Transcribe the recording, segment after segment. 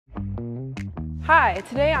Hi,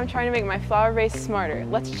 today I'm trying to make my flower vase smarter.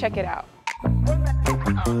 Let's check it out.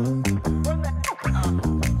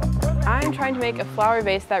 I'm trying to make a flower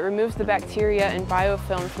vase that removes the bacteria and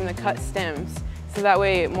biofilm from the cut stems, so that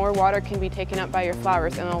way more water can be taken up by your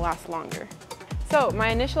flowers and they'll last longer. So my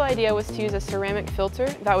initial idea was to use a ceramic filter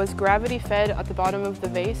that was gravity fed at the bottom of the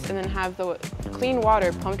vase and then have the clean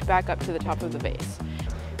water pumped back up to the top of the vase.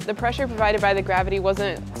 The pressure provided by the gravity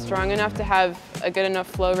wasn't strong enough to have a good enough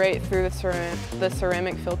flow rate through the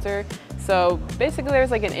ceramic filter. So basically there was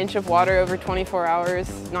like an inch of water over 24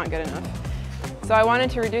 hours, not good enough. So I wanted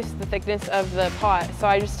to reduce the thickness of the pot, so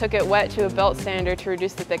I just took it wet to a belt sander to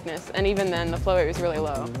reduce the thickness, and even then the flow rate was really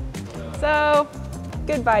low. So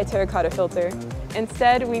goodbye terracotta filter.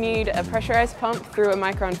 Instead we need a pressurized pump through a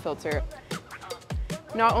micron filter.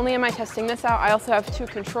 Not only am I testing this out, I also have two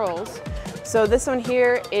controls. So this one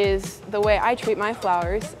here is the way I treat my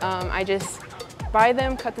flowers. I just buy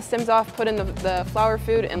them, cut the stems off, put in the flower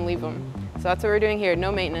food and leave them. So that's what we're doing here,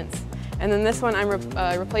 no maintenance. And then this one I'm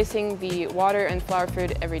replacing the water and flower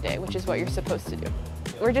food every day, which is what you're supposed to do.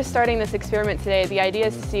 We're just starting this experiment today. The idea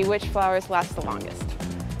is to see which flowers last the longest.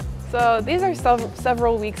 So these are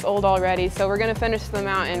several weeks old already, so we're going to finish them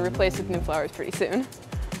out and replace with new flowers pretty soon.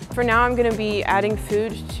 For now, I'm going to be adding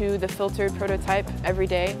food to the filtered prototype every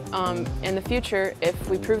day. In the future, if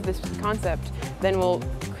we prove this concept, then we'll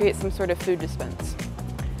create some sort of food dispense.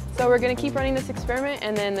 So we're going to keep running this experiment,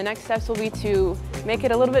 and then the next steps will be to make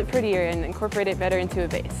it a little bit prettier and incorporate it better into a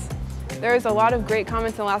vase. There's a lot of great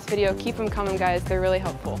comments in the last video. Keep them coming, guys. They're really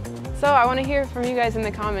helpful. So I want to hear from you guys in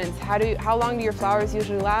the comments. How long do your flowers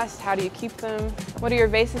usually last? How do you keep them? What do your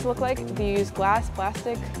vases look like? Do you use glass,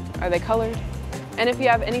 plastic? Are they colored? And if you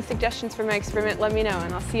have any suggestions for my experiment, let me know,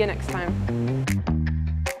 and I'll see you next time.